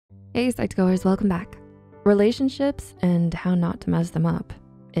Hey Psych2Goers, welcome back. Relationships and how not to mess them up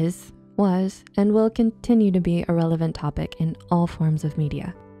was, and will continue to be a relevant topic in all forms of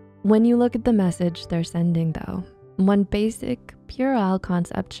media. When you look at the message they're sending though, one basic, puerile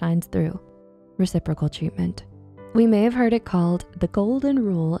concept shines through: reciprocal treatment. We may have heard it called the golden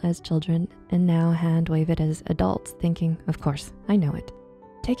rule as children and now hand wave it as adults thinking, of course, I know it.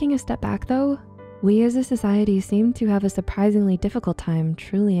 Taking a step back though, we as a society seem to have a surprisingly difficult time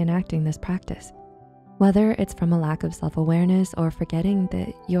truly enacting this practice. Whether it's from a lack of self-awareness or forgetting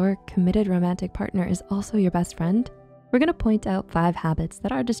that your committed romantic partner is also your best friend, we're gonna point out 5 habits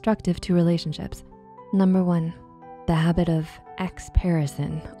that are destructive to relationships. Number 1, the habit of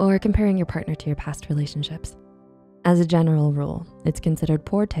exparison, or comparing your partner to your past relationships. As a general rule, it's considered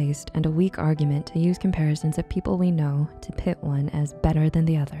poor taste and a weak argument to use comparisons of people we know to pit one as better than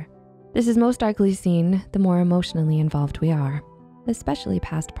the other. This is most darkly seen the more emotionally involved we are, especially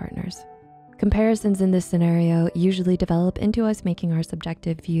past partners. Comparisons in this scenario usually develop into us making our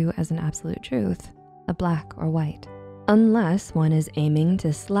subjective view as an absolute truth, a black or white. Unless one is aiming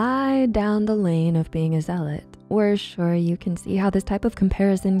to slide down the lane of being a zealot, we're sure you can see how this type of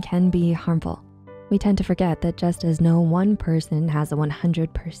comparison can be harmful. We tend to forget that just as no one person has a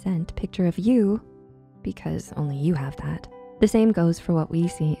 100% picture of you, because only you have that, the same goes for what we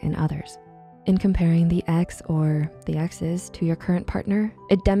see in others. In comparing the ex or the exes to your current partner,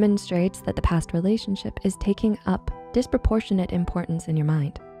 it demonstrates that the past relationship is taking up disproportionate importance in your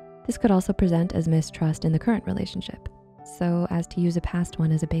mind. This could also present as mistrust in the current relationship, so as to use a past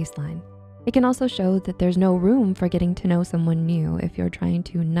one as a baseline. It can also show that there's no room for getting to know someone new if you're trying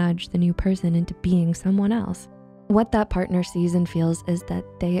to nudge the new person into being someone else. What that partner sees and feels is that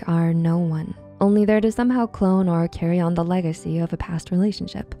they are no one, only there to somehow clone or carry on the legacy of a past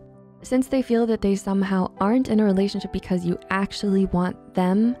relationship. Since they feel that they somehow aren't in a relationship because you actually want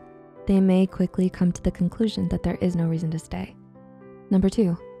them, they may quickly come to the conclusion that there is no reason to stay. Number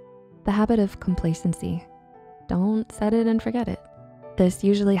 2, the habit of complacency. Don't set it and forget it. This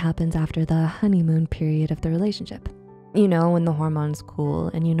usually happens after the honeymoon period of the relationship. You know, when the hormones cool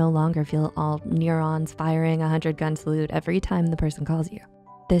and you no longer feel all neurons firing a 100-gun salute every time the person calls you.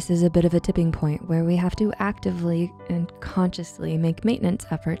 This is a bit of a tipping point where we have to actively and consciously make maintenance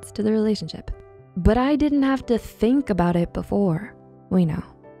efforts to the relationship. But I didn't have to think about it before. We know,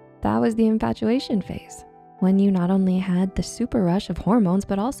 that was the infatuation phase, when you not only had the super rush of hormones,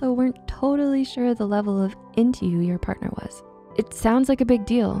 but also weren't totally sure the level of into you your partner was. It sounds like a big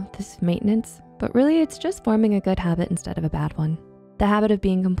deal, this maintenance, but really it's just forming a good habit instead of a bad one. The habit of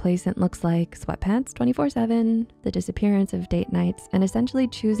being complacent looks like sweatpants 24/7, the disappearance of date nights, and essentially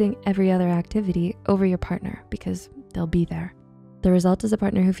choosing every other activity over your partner because they'll be there. The result is a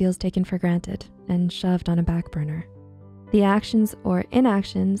partner who feels taken for granted and shoved on a back burner. The actions or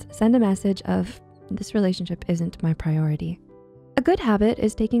inactions send a message of, this relationship isn't my priority. A good habit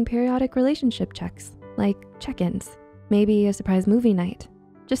is taking periodic relationship checks, like check-ins, maybe a surprise movie night.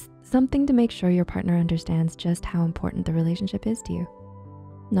 Just something to make sure your partner understands just how important the relationship is to you.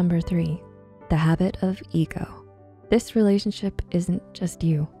 Number 3, the habit of ego. This relationship isn't just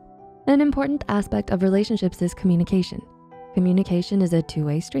you. An important aspect of relationships is communication. Communication is a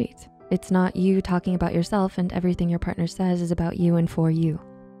two-way street. It's not you talking about yourself and everything your partner says is about you and for you.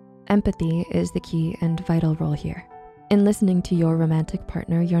 Empathy is the key and vital role here. In listening to your romantic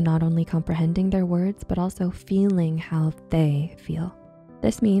partner, you're not only comprehending their words, but also feeling how they feel.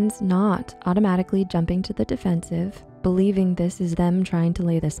 This means not automatically jumping to the defensive, believing this is them trying to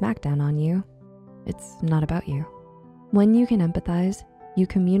lay the smackdown on you. It's not about you. When you can empathize, you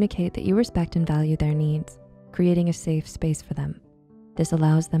communicate that you respect and value their needs, creating a safe space for them. This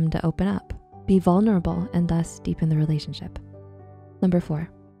allows them to open up, be vulnerable, and thus deepen the relationship. Number 4,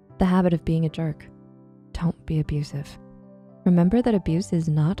 the habit of being a jerk. Don't be abusive. Remember that abuse is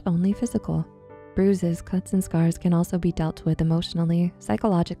not only physical. Bruises, cuts, and scars can also be dealt with emotionally,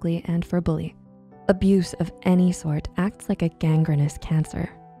 psychologically, and verbally. Abuse of any sort acts like a gangrenous cancer.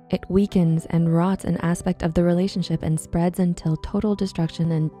 It weakens and rots an aspect of the relationship and spreads until total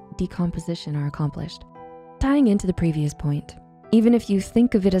destruction and decomposition are accomplished. Tying into the previous point, even if you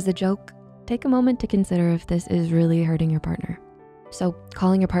think of it as a joke, take a moment to consider if this is really hurting your partner. So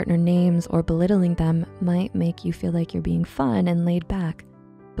calling your partner names or belittling them might make you feel like you're being fun and laid back,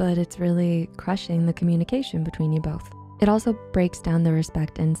 but it's really crushing the communication between you both. It also breaks down the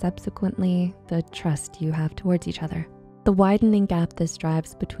respect and subsequently the trust you have towards each other. The widening gap this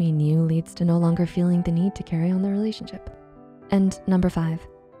drives between you leads to no longer feeling the need to carry on the relationship. And number 5,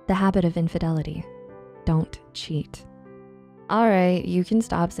 the habit of infidelity. Don't cheat. All right, you can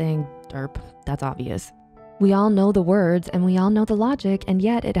stop saying derp, that's obvious. We all know the words and we all know the logic, and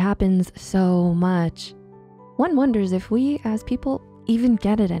yet it happens so much. One wonders if we as people even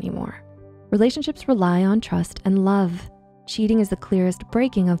get it anymore. Relationships rely on trust and love. Cheating is the clearest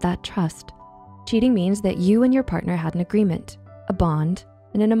breaking of that trust. Cheating means that you and your partner had an agreement, a bond,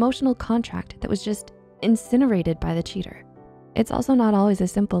 and an emotional contract that was just incinerated by the cheater. It's also not always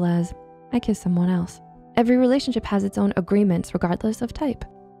as simple as, I kissed someone else. Every relationship has its own agreements regardless of type.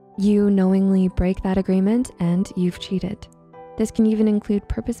 You knowingly break that agreement and you've cheated. This can even include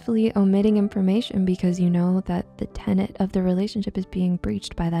purposefully omitting information because you know that the tenet of the relationship is being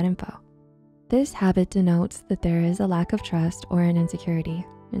breached by that info. This habit denotes that there is a lack of trust or an insecurity,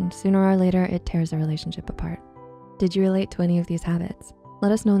 and sooner or later it tears a relationship apart. Did you relate to any of these habits?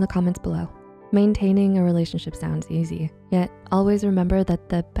 Let us know in the comments below. Maintaining a relationship sounds easy, yet always remember that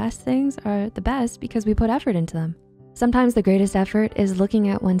the best things are the best because we put effort into them. Sometimes the greatest effort is looking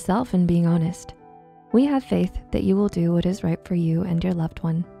at oneself and being honest. We have faith that you will do what is right for you and your loved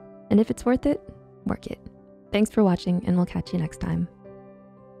one. And if it's worth it, work it. Thanks for watching, and we'll catch you next time.